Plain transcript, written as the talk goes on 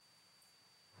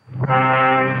Ladies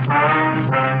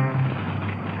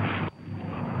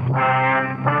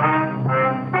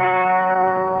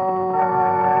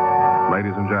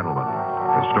and gentlemen,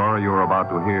 the story you are about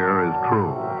to hear is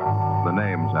true. The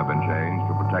names have been changed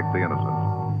to protect the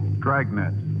innocent.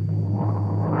 Dragnet.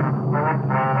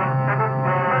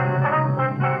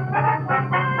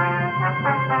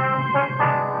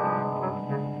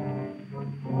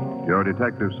 You're a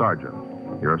detective sergeant.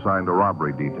 You're assigned to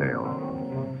robbery detail.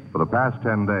 For the past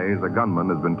 10 days, a gunman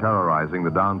has been terrorizing the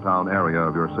downtown area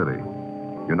of your city.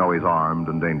 You know he's armed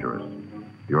and dangerous.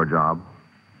 Your job?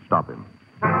 Stop him.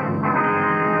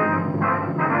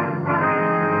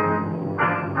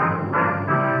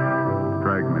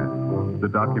 Dragnet, the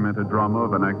documented drama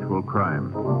of an actual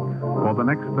crime. For the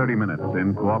next 30 minutes,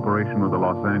 in cooperation with the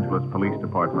Los Angeles Police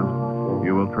Department,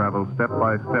 you will travel step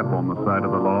by step on the side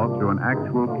of the law through an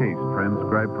actual case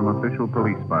transcribed from official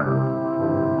police files.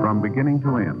 From beginning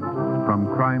to end, from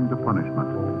crime to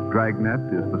punishment, Dragnet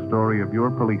is the story of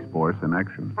your police force in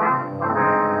action.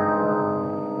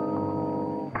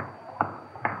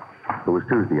 It was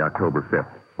Tuesday, October 5th.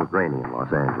 It was raining in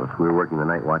Los Angeles. We were working the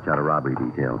night watch out of robbery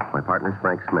detail. My partner's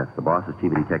Frank Smith. The boss is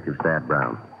Chief Detective Thad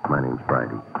Brown. My name's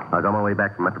Friday. I was on my way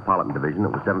back from Metropolitan Division.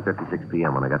 It was 7:56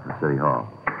 p.m. when I got to City Hall.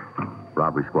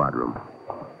 Robbery squad room.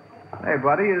 Hey,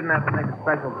 buddy, you didn't have to make a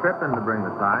special trip in to bring the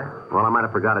tie. Well, I might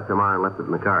have forgot it tomorrow and left it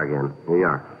in the car again. Here you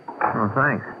are. Oh,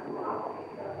 thanks.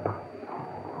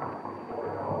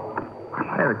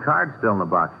 Hey, the card's still in the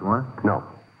box, you want? No.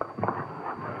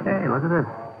 Hey, look at this.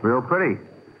 Real pretty.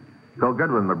 Go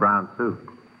good with my brown suit.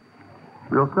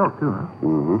 Real silk, too, huh?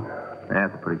 Mm-hmm.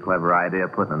 That's a pretty clever idea,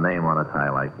 putting a name on a tie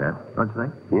like that. Don't you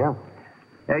think? Yeah.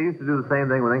 Yeah, I used to do the same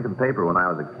thing with ink and paper when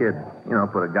I was a kid. You know,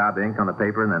 put a gob of ink on the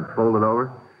paper and then fold it over.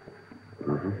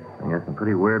 Mm-hmm. And get some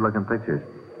pretty weird-looking pictures.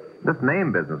 This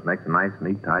name business makes a nice,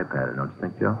 neat tie pattern, don't you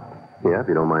think, Joe? Yeah, if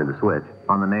you don't mind the switch.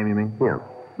 On the name, you mean? Yeah.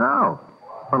 No.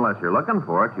 Unless you're looking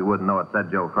for it, you wouldn't know it said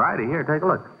Joe Friday. Here, take a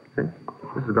look. See?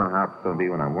 This is how it's going to be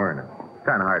when I'm wearing it. It's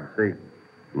kind of hard to see.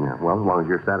 Yeah, well, as long as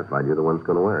you're satisfied, you're the one that's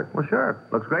going to wear it. Well, sure.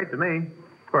 Looks great to me.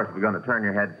 Of course, if you're going to turn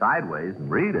your head sideways and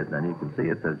read it, then you can see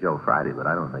it says Joe Friday, but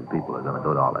I don't think people are going to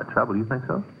go to all that trouble. You think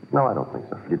so? No, I don't think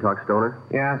so. Did you talk Stoner?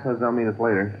 Yeah, says they'll meet us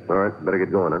later. All right, better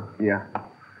get going, huh? Yeah.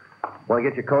 Want to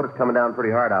get your coat? It's coming down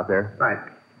pretty hard out there. Right.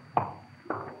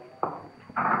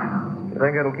 You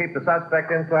think it'll keep the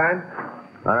suspect inside?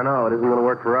 I don't know. It isn't going to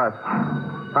work for us.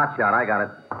 Hot shot. I got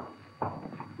it.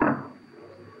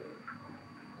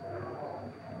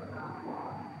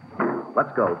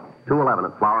 Let's go.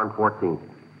 211 at Flower and 14th.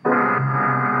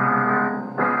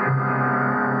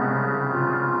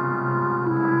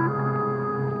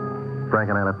 Frank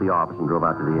and I left the office and drove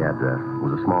out to the address. It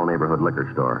was a small neighborhood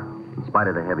liquor store. In spite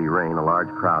of the heavy rain, a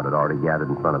large crowd had already gathered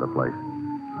in front of the place.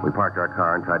 We parked our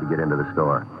car and tried to get into the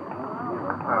store.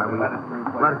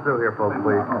 Let us through here, folks,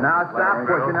 please. Now, stop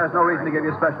pushing. There's no reason to give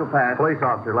you a special pass. Police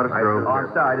officer, let us through. Oh, I'm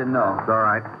sorry. I didn't know. It's all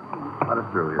right. Let us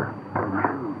through here.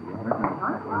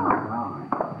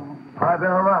 I've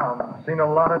been around, seen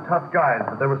a lot of tough guys,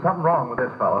 but there was something wrong with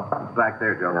this fellow. Back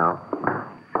there, Joe. Now.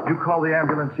 You call the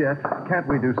ambulance yet? Can't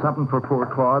we do something for poor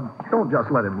Claude? Don't just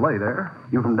let him lay there.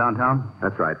 You from downtown?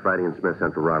 That's right. Friday and Smith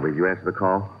Central Robberies. You answer the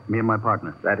call? Me and my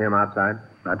partner. That him outside?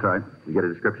 That's right. You get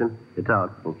a description? It's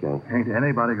out. Okay. Ain't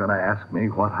anybody going to ask me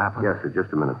what happened? Yes, sir.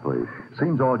 Just a minute, please.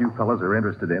 Seems all you fellas are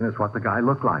interested in is what the guy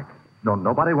looked like. Don't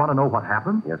nobody want to know what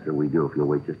happened? Yes, sir, we do. If you'll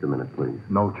wait just a minute, please.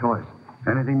 No choice.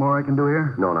 Anything more I can do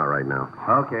here? No, not right now.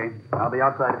 Okay. I'll be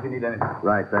outside if you need anything.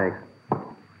 Right, thanks.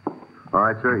 All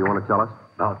right, sir. You want to tell us?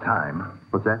 About time.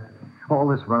 What's that? All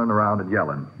this running around and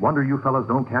yelling. Wonder you fellas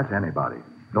don't catch anybody.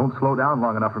 Don't slow down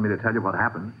long enough for me to tell you what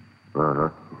happened. Uh-huh.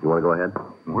 You want to go ahead?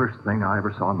 Worst thing I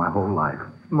ever saw in my whole life.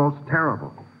 Most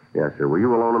terrible. Yes, sir. Were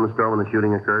you alone in the store when the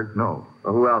shooting occurred? No.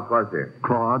 Well, who else was there?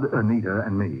 Claude, Anita,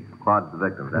 and me. Claude's the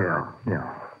victim, is that Yeah, right?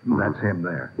 yeah. That's him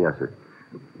there. Yes, sir.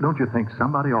 Don't you think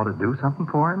somebody ought to do something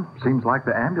for him? Seems like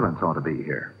the ambulance ought to be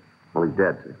here. Well, he's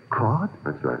dead, sir. Claude?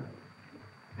 That's right.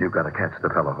 You've got to catch the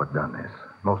fellow who done this.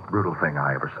 Most brutal thing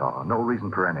I ever saw. No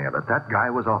reason for any of it. That guy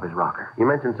was off his rocker. You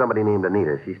mentioned somebody named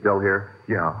Anita. Is she still here?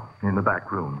 Yeah, in the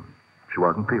back room. She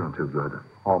wasn't feeling too good.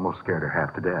 Almost scared her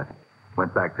half to death.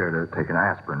 Went back there to take an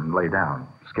aspirin and lay down,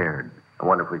 scared. I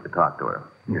wonder if we could talk to her.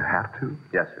 You have to?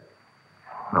 Yes, sir.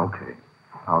 Okay.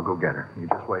 I'll go get her. You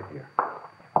just wait here.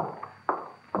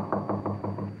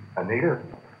 Anita?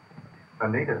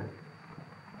 Anita?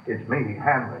 It's me,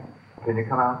 Hanley. Can you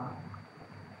come out?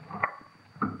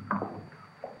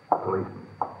 Policeman.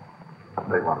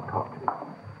 They want to talk to you.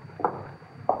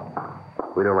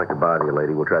 We don't like to bother you,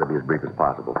 lady. We'll try to be as brief as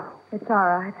possible. It's all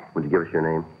right. Would you give us your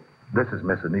name? This is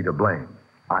Miss Anita Blaine.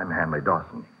 I'm Hanley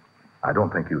Dawson. I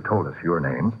don't think you told us your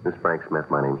names. Miss Frank Smith,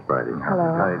 my name's Friday.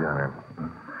 Hello. How you doing,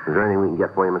 Em? Is there anything we can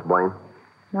get for you, Miss Blaine?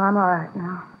 No, I'm all right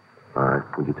now. All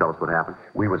right. Would you tell us what happened?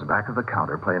 We was back of the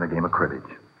counter playing a game of cribbage.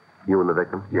 You and the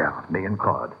victim? Yeah, me and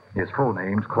Claude. His full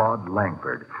name's Claude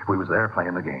Langford. We was there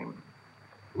playing the game.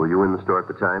 Were you in the store at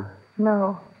the time?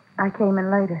 No, I came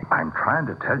in later. I'm trying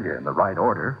to tell you in the right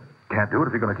order. Can't do it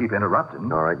if you're going to keep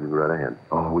interrupting. All right, you go right ahead.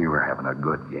 Oh, we were having a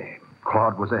good game.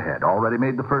 Claude was ahead, already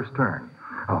made the first turn.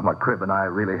 Oh, my crib and I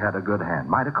really had a good hand.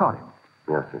 Might have caught him.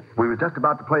 Yes, sir. We was just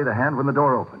about to play the hand when the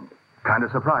door opened. Kind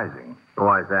of surprising.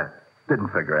 Why is that? Didn't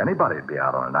figure anybody'd be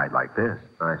out on a night like this.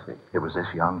 I see. It was this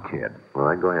young kid. All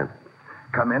right, go ahead.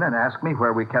 Come in and ask me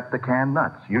where we kept the canned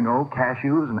nuts. You know,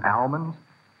 cashews and almonds.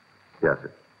 Yes,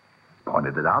 sir.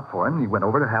 Pointed it out for him, and he went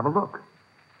over to have a look.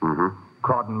 Mm-hmm.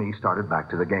 Claude and me started back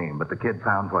to the game, but the kid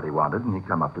found what he wanted, and he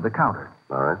come up to the counter.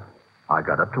 All right. I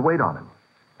got up to wait on him.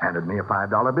 Handed me a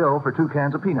 $5 bill for 2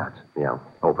 cans of peanuts. Yeah.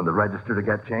 Opened the register to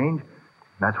get change.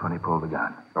 That's when he pulled the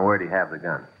gun. Now, where'd he have the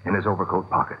gun? In his overcoat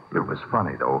pocket. It was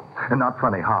funny, though. And not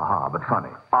funny, ha-ha, but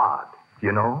funny. Odd.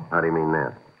 You know? How do you mean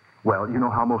that? Well, you know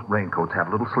how most raincoats have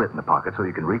a little slit in the pocket so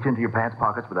you can reach into your pants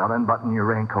pockets without unbuttoning your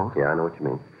raincoat? Yeah, I know what you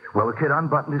mean. Well, the kid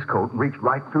unbuttoned his coat and reached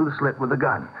right through the slit with the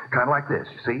gun. Kind of like this.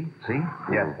 See? See?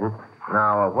 Yes.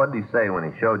 Now, what did he say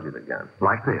when he showed you the gun?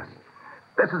 Like this.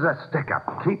 This is a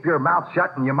stick-up. Keep your mouth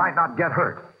shut and you might not get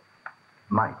hurt.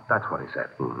 Might. That's what he said.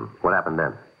 Mm-hmm. What happened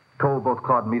then? Told both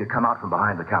Claude and me to come out from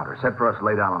behind the counter. Said for us to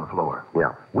lay down on the floor.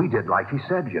 Yeah. We did like he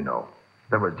said, you know.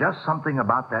 There was just something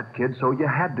about that kid, so you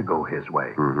had to go his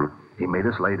way. Mm-hmm. He made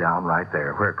us lay down right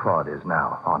there, where Claude is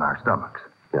now, on our stomachs.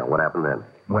 Yeah, what happened then?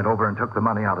 Went over and took the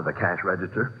money out of the cash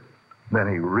register. Then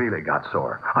he really got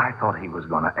sore. I thought he was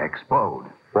going to explode.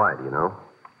 Why, do you know?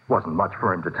 Wasn't much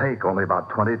for him to take, only about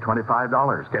 $20,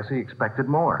 $25. Guess he expected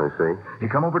more. I see. He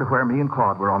come over to where me and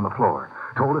Claude were on the floor.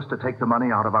 Told us to take the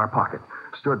money out of our pocket.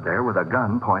 Stood there with a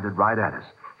gun pointed right at us.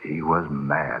 He was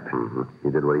mad. Mm-hmm.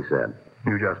 You did what he said.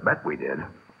 You just bet we did.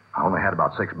 I only had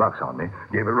about $6 on me.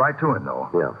 Gave it right to him, though.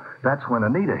 Yeah. That's when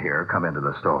Anita here come into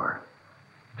the store.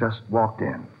 Just walked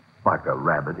in, like a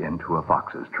rabbit into a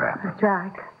fox's trap. That's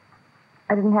right.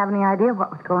 I didn't have any idea what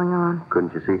was going on.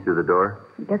 Couldn't you see through the door?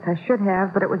 I guess I should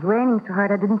have, but it was raining so hard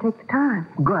I didn't take the time.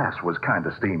 Glass was kind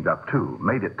of steamed up, too.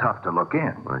 Made it tough to look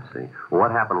in. I see. Well,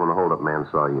 what happened when the hold-up man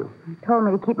saw you? He told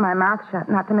me to keep my mouth shut,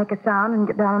 not to make a sound, and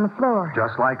get down on the floor.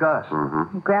 Just like us.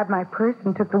 Mm-hmm. He grabbed my purse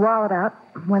and took the wallet out,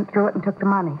 went through it and took the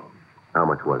money. How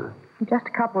much was it? Just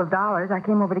a couple of dollars. I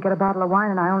came over to get a bottle of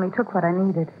wine, and I only took what I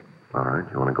needed. All right,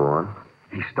 you want to go on?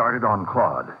 He started on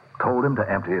Claude. Told him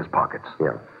to empty his pockets.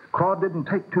 Yeah. Claude didn't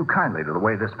take too kindly to the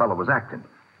way this fellow was acting.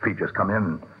 If he'd just come in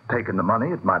and taken the money,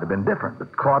 it might have been different.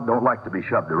 But Claude don't like to be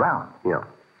shoved around. Yeah.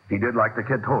 He did like the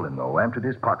kid told him, though. Emptied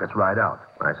his pockets right out.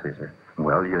 I see, sir.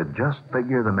 Well, you'd just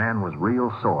figure the man was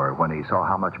real sore when he saw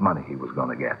how much money he was going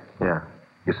to get. Yeah.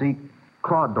 You see,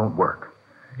 Claude don't work.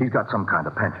 He's got some kind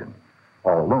of pension.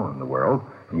 All alone in the world,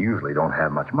 he usually don't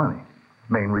have much money.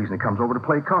 Main reason he comes over to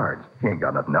play cards. He ain't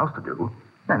got nothing else to do.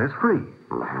 And it's free.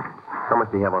 Mm-hmm. How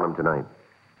much do you have on him tonight?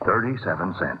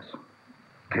 37 cents.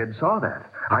 Kid saw that.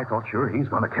 I thought sure he's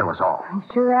going to kill us all.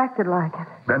 He sure acted like it.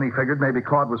 Then he figured maybe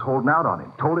Claude was holding out on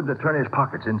him. Told him to turn his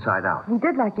pockets inside out. He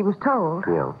did like he was told.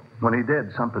 Yeah. When he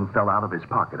did, something fell out of his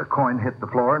pocket. A coin hit the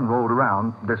floor and rolled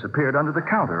around, disappeared under the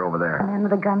counter over The there. man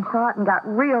with the gun saw it and got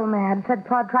real mad. Said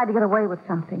Claude tried to get away with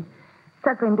something.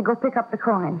 Said for him to go pick up the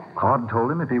coin. Claude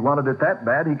told him if he wanted it that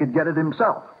bad, he could get it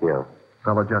himself. Yeah.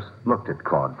 Fellow just looked at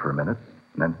Claude for a minute,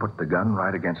 and then put the gun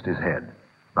right against his head.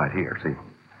 Right here, see?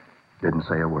 Didn't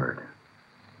say a word.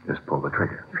 Just pulled the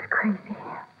trigger. He was crazy.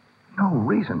 No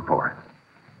reason for it.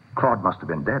 Claude must have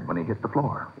been dead when he hit the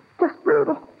floor. Just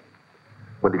brutal.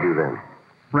 What did you do then?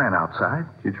 Ran outside.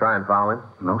 Did you try and follow him?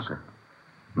 No, sir.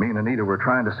 Me and Anita were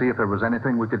trying to see if there was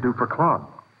anything we could do for Claude.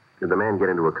 Did the man get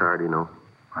into a car, do you know?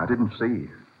 I didn't see.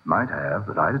 Might have,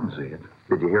 but I didn't see it.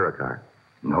 Did you hear a car?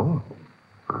 No.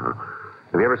 Uh-huh.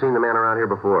 Have you ever seen the man around here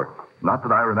before? Not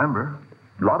that I remember.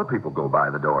 A lot of people go by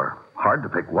the door. Hard to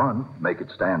pick one, make it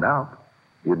stand out.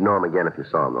 You'd know him again if you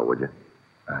saw him, though, would you?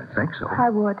 I think so. I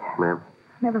would. Ma'am?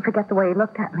 Never forget the way he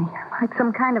looked at me. Like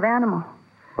some kind of animal.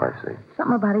 I see.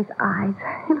 Something about his eyes.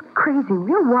 He looked crazy,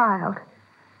 real wild.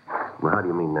 Well, how do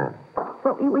you mean that?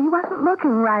 Well, he wasn't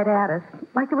looking right at us.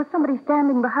 Like there was somebody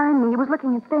standing behind me. He was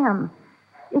looking at them.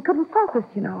 He couldn't focus,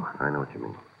 you know. I know what you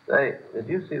mean. Say, did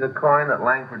you see the coin that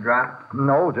Langford dropped?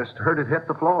 No, just heard it hit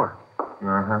the floor.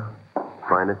 Uh-huh.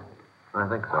 Find it? I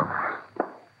think so.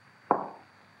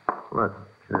 Look,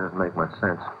 sure doesn't make much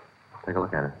sense. Take a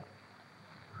look at it.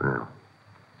 Yeah.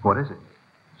 What is it?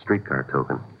 Streetcar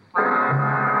token.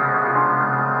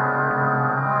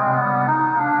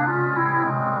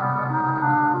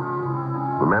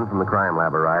 from the crime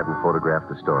lab arrived and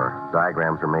photographed the store.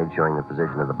 Diagrams were made showing the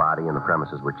position of the body, and the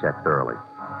premises were checked thoroughly.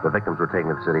 The victims were taken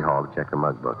to the city hall to check the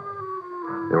mug book.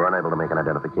 They were unable to make an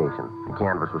identification. A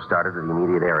canvass was started to the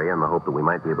immediate area in the hope that we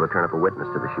might be able to turn up a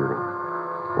witness to the shooting.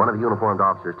 One of the uniformed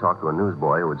officers talked to a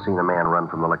newsboy who had seen a man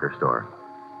run from the liquor store.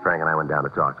 Frank and I went down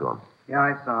to talk to him. Yeah,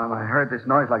 I saw him. I heard this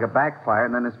noise like a backfire,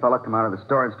 and then this fella come out of the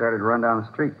store and started to run down the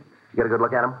street. You get a good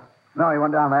look at him? No, he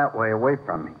went down that way, away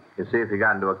from me. You see if he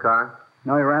got into a car?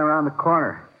 No, he ran around the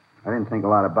corner. I didn't think a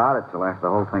lot about it till after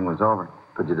the whole thing was over.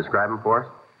 Could you describe him for us?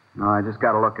 No, I just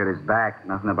got to look at his back.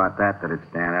 Nothing about that'd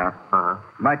stand out. Uh-huh.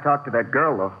 Might talk to that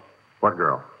girl, though. What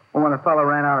girl? Well, when the fellow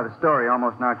ran out of the store, he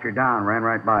almost knocked her down, ran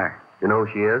right by her. You know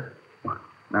who she is?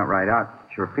 Not right out.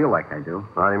 Sure feel like I do.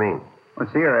 How do you mean? I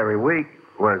see her every week.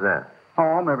 Where's that?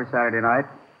 Home every Saturday night.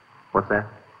 What's that?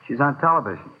 She's on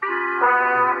television.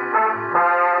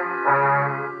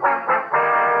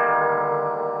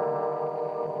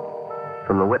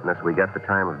 From the witness, we got the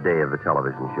time of day of the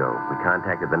television show. We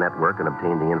contacted the network and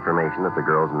obtained the information that the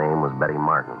girl's name was Betty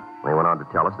Martin. They went on to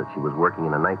tell us that she was working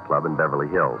in a nightclub in Beverly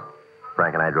Hills.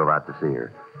 Frank and I drove out to see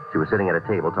her. She was sitting at a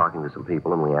table talking to some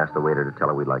people, and we asked the waiter to tell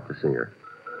her we'd like to see her.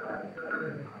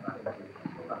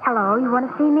 Hello, you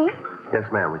want to see me? Yes,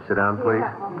 ma'am. Would you sit down, please?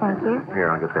 Thank you. Here,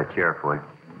 I'll get that chair for you.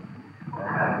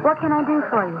 What can I do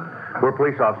for you? We're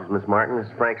police officers, Miss Martin. This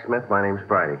is Frank Smith. My name's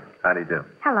Friday. How do you do?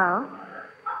 Hello.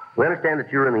 We understand that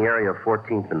you're in the area of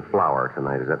 14th and Flower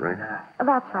tonight. Is that right?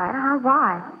 That's right.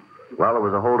 Why? Well, there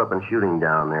was a hold-up and shooting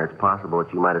down there. It's possible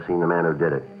that you might have seen the man who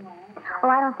did it. Oh,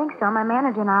 I don't think so. My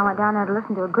manager and I went down there to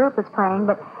listen to a group that's playing,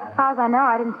 but as far as I know,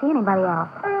 I didn't see anybody else.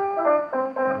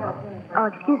 Oh,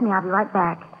 excuse me. I'll be right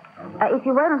back. If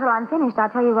you wait until I'm finished,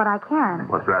 I'll tell you what I can.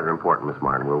 Well, it's rather important, Miss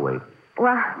Martin. We'll wait.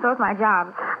 Well, so's my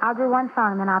job. I'll do one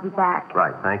song, and then I'll be back.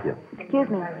 Right. Thank you. Excuse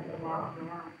me.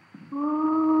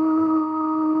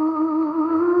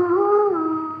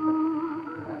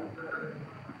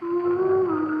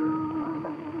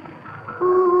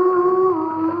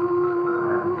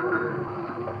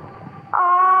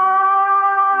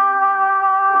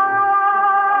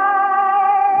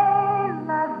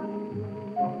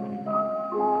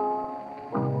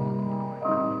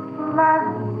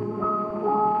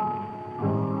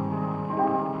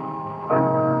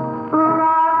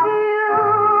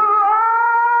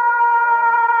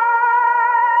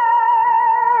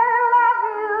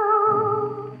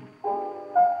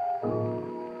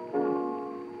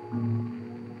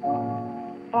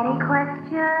 Any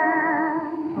questions?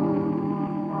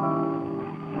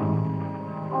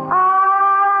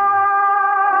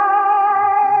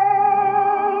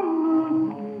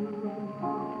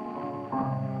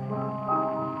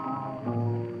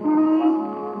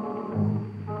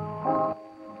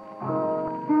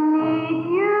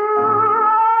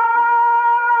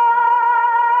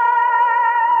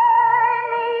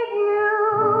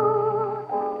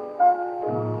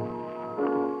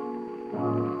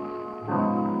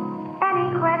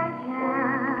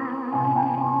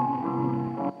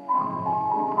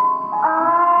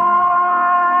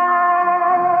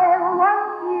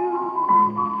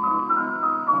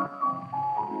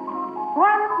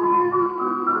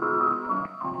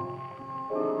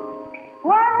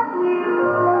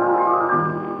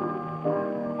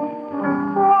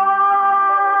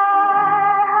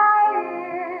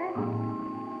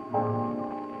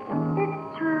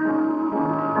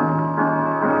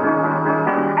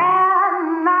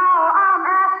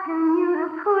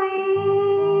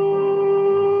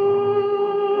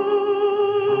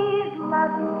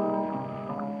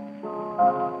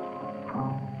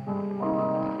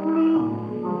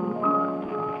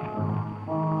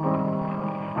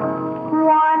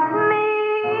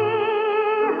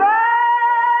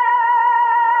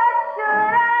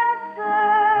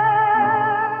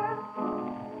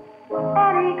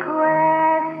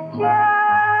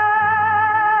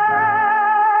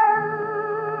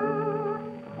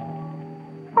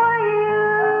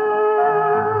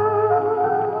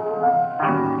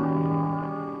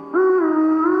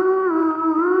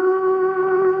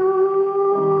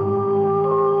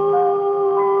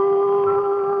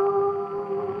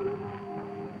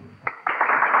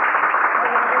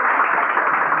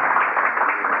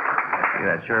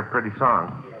 That's sure a pretty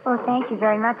song. Oh, thank you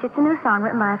very much. It's a new song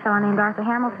written by a fellow named Arthur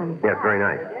Hamilton. Yes, very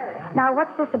nice. Now,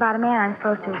 what's this about a man I'm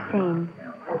supposed to have seen?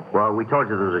 Well, we told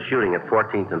you there was a shooting at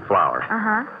 14th and Flower.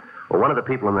 Uh-huh. Well, one of the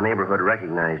people in the neighborhood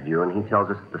recognized you, and he tells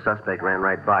us that the suspect ran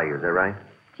right by you. Is that right?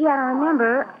 Gee, I don't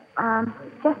remember.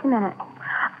 Just a minute.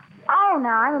 Oh,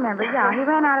 now I remember. Yeah, he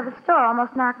ran out of the store,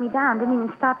 almost knocked me down, didn't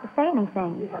even stop to say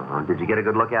anything. Did you get a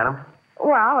good look at him?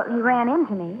 Well, he ran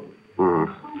into me.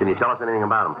 Can you tell us anything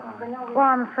about him? Well,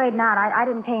 I'm afraid not. I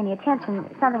didn't pay any attention.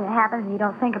 It's something that happens and you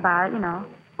don't think about it, you know.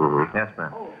 Yes,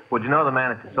 ma'am. Would you know the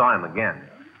man if you saw him again?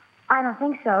 I don't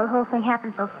think so. The whole thing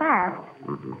happened so fast.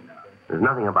 There's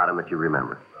nothing about him that you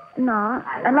remember. No,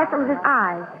 unless it was his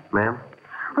eyes. Ma'am?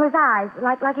 Well, his eyes,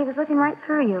 like he was looking right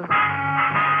through you.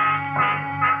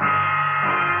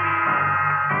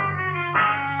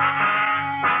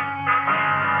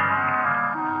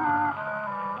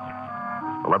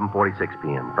 11:46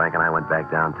 p.m. Frank and I went back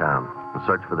downtown. The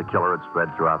search for the killer had spread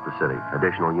throughout the city.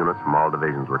 Additional units from all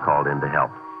divisions were called in to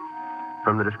help.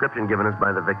 From the description given us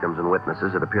by the victims and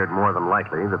witnesses, it appeared more than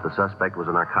likely that the suspect was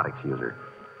a narcotics user.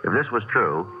 If this was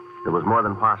true, it was more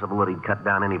than possible that he'd cut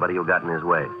down anybody who got in his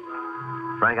way.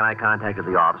 Frank and I contacted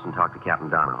the office and talked to Captain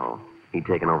Donahoe. He'd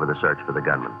taken over the search for the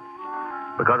gunman.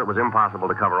 Because it was impossible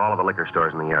to cover all of the liquor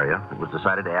stores in the area, it was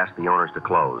decided to ask the owners to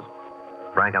close.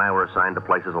 Frank and I were assigned to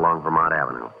places along Vermont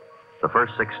Avenue. The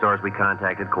first 6 stores we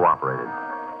contacted cooperated.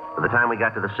 By the time we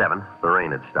got to the 7th, the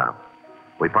rain had stopped.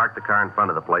 We parked the car in front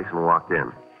of the place and walked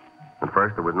in. At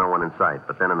first, there was no one in sight,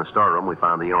 but then in the storeroom, we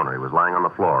found the owner. He was lying on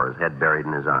the floor, his head buried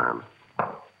in his arms.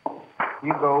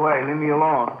 You go away. Leave me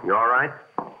alone. You all right?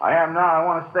 I am now. I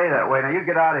want to stay that way. Now, you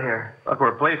get out of here. Look,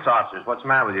 we're police officers. What's the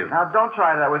matter with you? Now, don't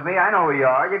try that with me. I know who you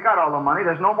are. You got all the money.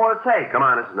 There's no more to take. Come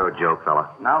on, this is no joke, fella.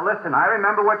 Now, listen. I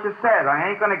remember what you said.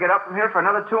 I ain't going to get up from here for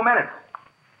another 2 minutes.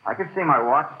 I can see my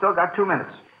watch. Still got 2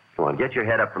 minutes. Come on, get your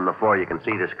head up from the floor. You can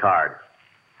see this card.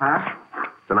 Huh?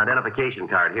 It's an identification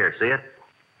card. Here, see it?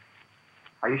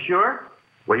 Are you sure?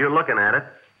 Well, you're looking at it.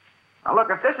 Now, look,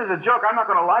 if this is a joke, I'm not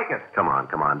going to like it. Come on.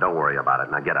 Don't worry about it.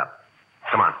 Now, get up.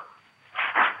 Come on.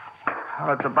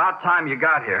 Oh, it's about time you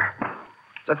got here.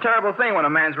 It's a terrible thing when a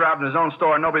man's robbing his own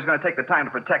store and nobody's going to take the time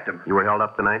to protect him. You were held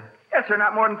up tonight? Yes, sir,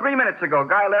 not more than 3 minutes ago.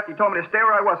 Guy left. He told me to stay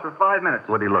where I was for 5 minutes.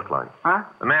 What did he look like? Huh?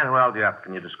 The man who held you up,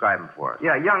 can you describe him for us?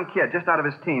 Yeah, young kid, just out of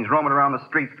his teens, roaming around the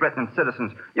streets, threatening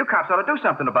citizens. You cops ought to do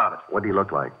something about it. What did he look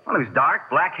like? Well, he was dark,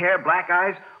 black hair, black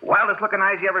eyes, wildest looking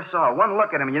eyes you ever saw. One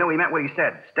look at him, and you know he meant what he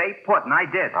said. Stay put, and I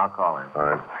did. I'll call him. All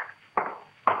right.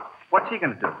 What's he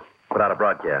going to do? Put out a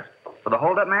broadcast. For the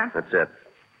hold-up man? That's it.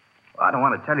 Well, I don't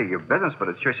want to tell you your business, but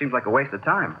it sure seems like a waste of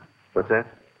time. What's that?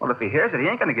 Well, if he hears it, he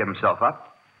ain't going to give himself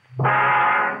up. The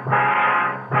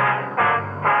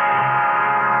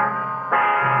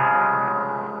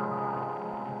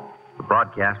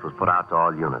broadcast was put out to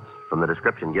all units. From the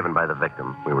description given by the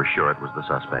victim, we were sure it was the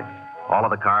suspect. All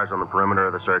of the cars on the perimeter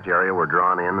of the search area were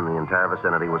drawn in, and the entire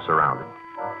vicinity was surrounded.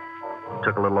 It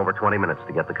took a little over 20 minutes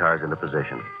to get the cars into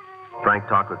position. Frank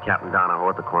talked with Captain Donahoe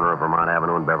at the corner of Vermont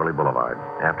Avenue and Beverly Boulevard.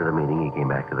 After the meeting, he came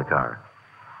back to the car.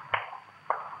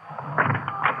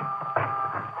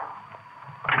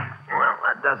 Well,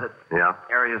 that does it. Yeah?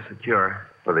 Area's secure.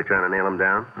 Were they trying to nail him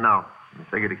down? No. We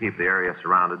figured to keep the area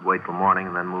surrounded, wait till morning,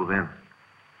 and then move in.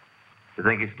 You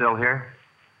think he's still here?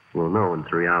 We'll know in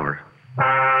 3 hours.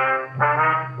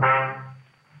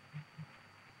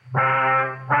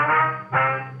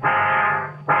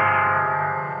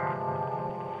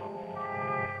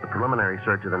 The preliminary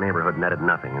search of the neighborhood netted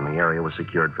nothing, and the area was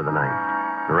secured for the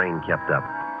night. The rain kept up.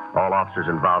 All officers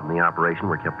involved in the operation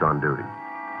were kept on duty.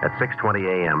 At 6:20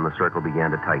 a.m., the circle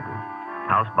began to tighten.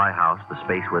 House by house, the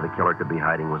space where the killer could be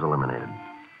hiding was eliminated.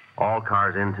 All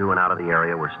cars into and out of the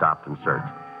area were stopped and searched.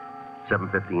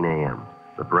 7:15 a.m.,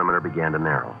 the perimeter began to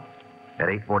narrow. At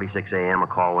 8:46 a.m., a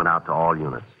call went out to all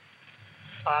units.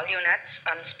 All units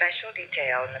on special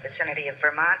detail in the vicinity of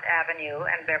Vermont Avenue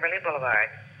and Beverly Boulevard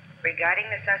regarding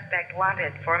the suspect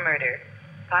wanted for murder.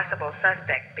 Possible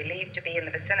suspect believed to be in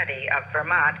the vicinity of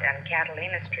Vermont and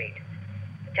Catalina Street.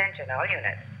 Attention, all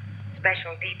units.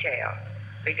 Special detail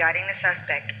regarding the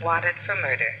suspect wanted for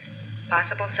murder.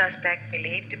 Possible suspect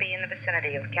believed to be in the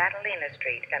vicinity of Catalina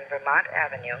Street and Vermont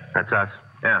Avenue. That's us.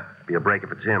 Yeah. Be a break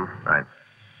if it's him. Right.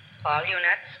 All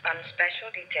units on special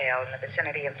detail in the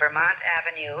vicinity of Vermont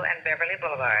Avenue and Beverly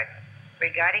Boulevard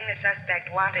regarding the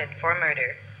suspect wanted for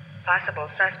murder. Possible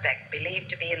suspect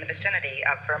believed to be in the vicinity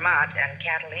of Vermont and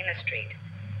Catalina Street.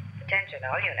 Attention,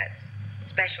 all units.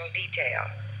 Special detail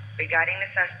regarding the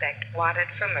suspect wanted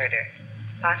for murder.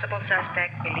 Possible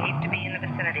suspect believed to be in the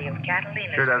vicinity of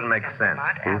Catalina Sure Street doesn't make and sense.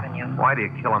 Vermont Avenue. Why do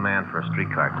you kill a man for a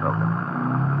streetcar token?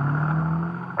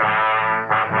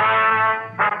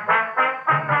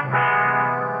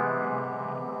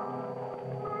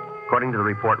 According to the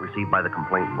report received by the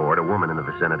complaint board, a woman in the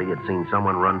vicinity had seen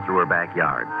someone run through her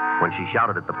backyard. When she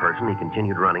shouted at the person, he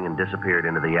continued running and disappeared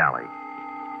into the alley.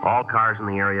 All cars in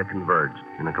the area converged,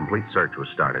 and a complete search was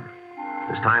started.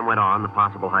 As time went on, the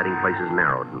possible hiding places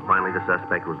narrowed, and finally the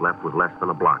suspect was left with less than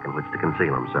a block in which to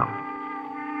conceal himself.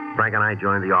 Frank and I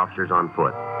joined the officers on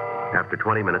foot. After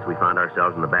 20 minutes, we found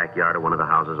ourselves in the backyard of one of the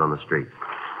houses on the street.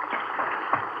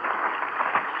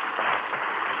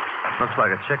 Looks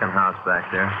like a chicken house back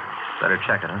there. Better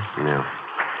check it, huh? Yeah.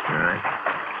 All right.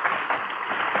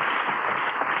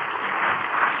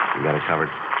 You got it covered?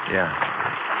 Yeah.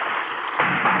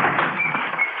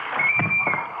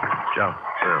 Joe.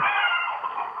 Yeah.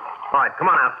 All right, come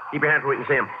on out. Keep your hands where we can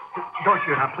see him. Don't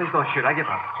shoot, now. Please don't shoot. I give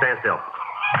up. Stand still.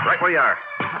 Right where you are.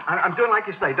 I'm doing like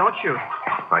you say. Don't shoot.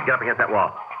 All right, get up against that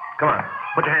wall. Come on.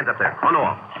 Put your hands up there. On the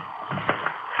wall.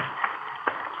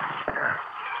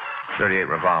 .38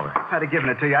 revolver. I'd have given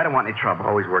it to you. I don't want any trouble.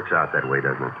 Always works out that way,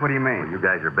 doesn't it? What do you mean? Well, you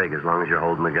guys are big as long as you're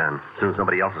holding the gun. As soon as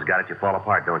somebody else has got it, you fall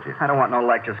apart, don't you? I don't want no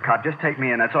lectures, cop. Just take me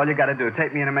in. That's all you got to do.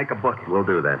 Take me in and make a booking. We'll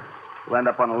do that. We'll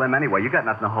end up on a limb anyway. You got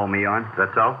nothing to hold me on. Is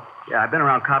that so? Yeah, I've been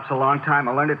around cops a long time.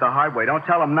 I learned it the hard way. Don't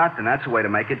tell them nothing. That's the way to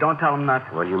make it. Don't tell them nothing.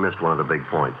 Well, you missed one of the big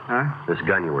points. Huh? This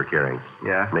gun you were carrying.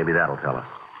 Yeah. Maybe that'll tell us.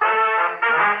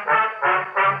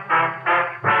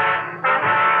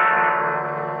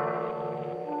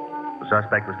 The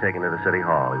suspect was taken to the city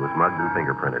hall. He was mugged and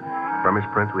fingerprinted. From his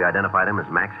prints, we identified him as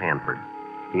Max Hanford.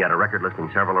 He had a record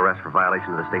listing several arrests for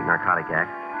violation of the State Narcotic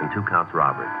Act and 2 counts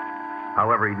robbery.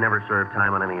 However, he'd never served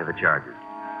time on any of the charges.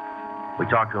 We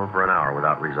talked to him for an hour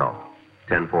without result.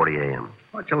 10:40 a.m.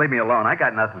 Why don't you leave me alone? I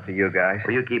got nothing for you guys.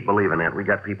 Well, you keep believing that. We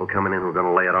got people coming in who are going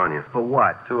to lay it on you. For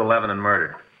what? 211 and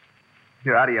murder.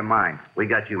 You're out of your mind. We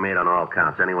got you made on all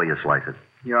counts, any way you slice it.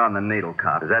 You're on the needle,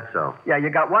 cop. Is that so? Yeah,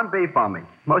 you got one beef on me.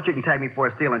 Most you can take me for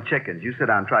is stealing chickens. You sit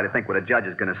down and try to think what a judge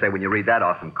is going to say when you read that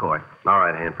off in court. All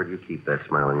right, Hanford, you keep that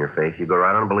smile on your face. You go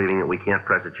right on believing that we can't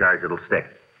press a charge that'll stick.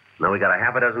 Now, we got a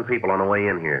half a dozen people on the way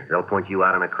in here. They'll point you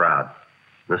out in a crowd.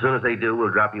 And as soon as they do, we'll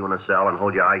drop you in a cell and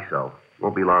hold you ISO.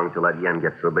 Won't be long till that yen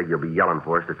gets so big you'll be yelling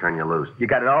for us to turn you loose. You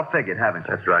got it all figured, haven't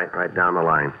you? That's right down the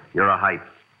line. You're a hype.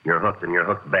 You're hooked, and you're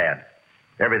hooked bad.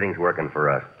 Everything's working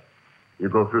for us. You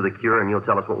go through the cure, and you'll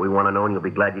tell us what we want to know, and you'll be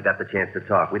glad you got the chance to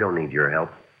talk. We don't need your help.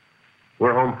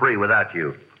 We're home free without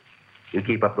you. You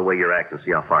keep up the way you're acting,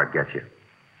 see how far it gets you.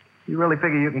 You really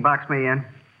figure you can box me in?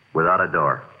 Without a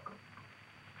door.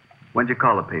 When'd you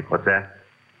call the people? What's that?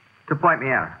 To point me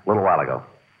out. A little while ago.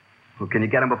 Well, can you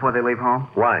get them before they leave home?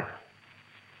 Why?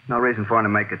 No reason for them to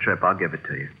make a trip. I'll give it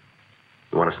to you.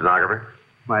 You want a stenographer?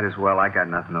 Might as well. I got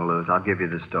nothing to lose. I'll give you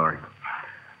the story.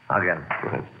 I'll get him. Go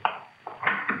ahead.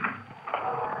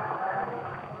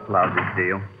 Lousy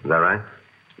deal. Is that right?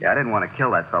 Yeah, I didn't want to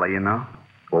kill that fella, you know.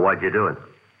 Well, why'd you do it?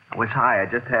 I was high. I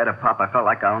just had a pop. I felt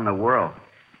like I owned the world.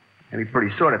 Maybe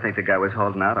pretty sure to think the guy was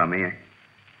holding out on me. I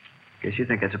guess you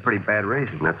think that's a pretty bad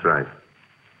reason. That's right.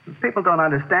 People don't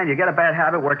understand. You get a bad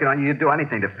habit working on you, you'd do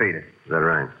anything to feed it. Is that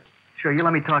right? Sure, you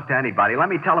let me talk to anybody. Let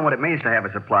me tell them what it means to have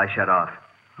a supply shut off.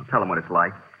 I'll tell them what it's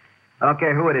like. I don't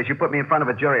care who it is. You put me in front of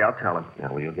a jury, I'll tell them. Yeah,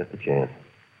 well, you'll get the chance.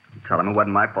 I'll tell them it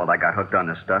wasn't my fault I got hooked on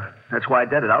this stuff. That's why I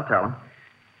did it. I'll tell them.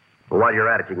 Well, while you're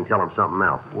at it, you can tell them something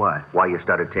else. What? Why you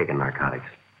started taking narcotics.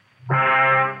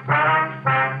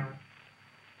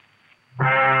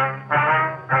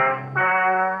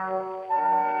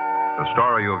 The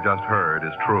story you have just heard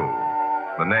is true.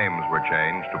 The names were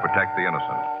changed to protect the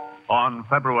innocent. On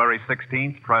February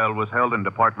 16th, trial was held in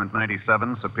Department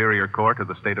 97, Superior Court of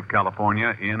the State of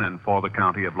California, in and for the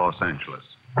County of Los Angeles.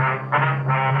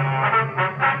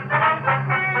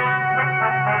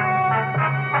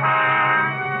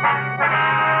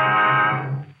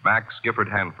 Max Gifford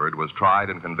Hanford was tried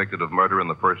and convicted of murder in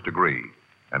the first degree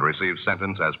and received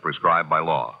sentence as prescribed by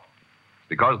law.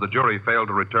 Because the jury failed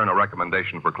to return a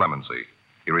recommendation for clemency,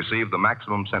 he received the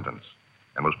maximum sentence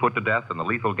and was put to death in the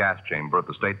lethal gas chamber at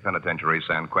the State Penitentiary,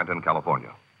 San Quentin,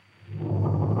 California.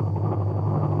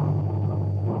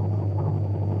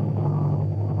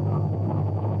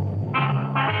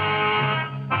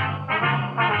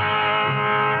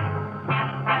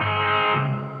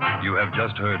 You have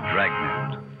just heard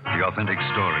Dragnet, the authentic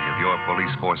story of your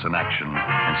police force in action,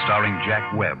 and starring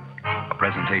Jack Webb, a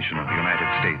presentation of the United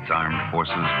States Armed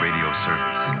Forces Radio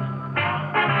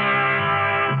Service.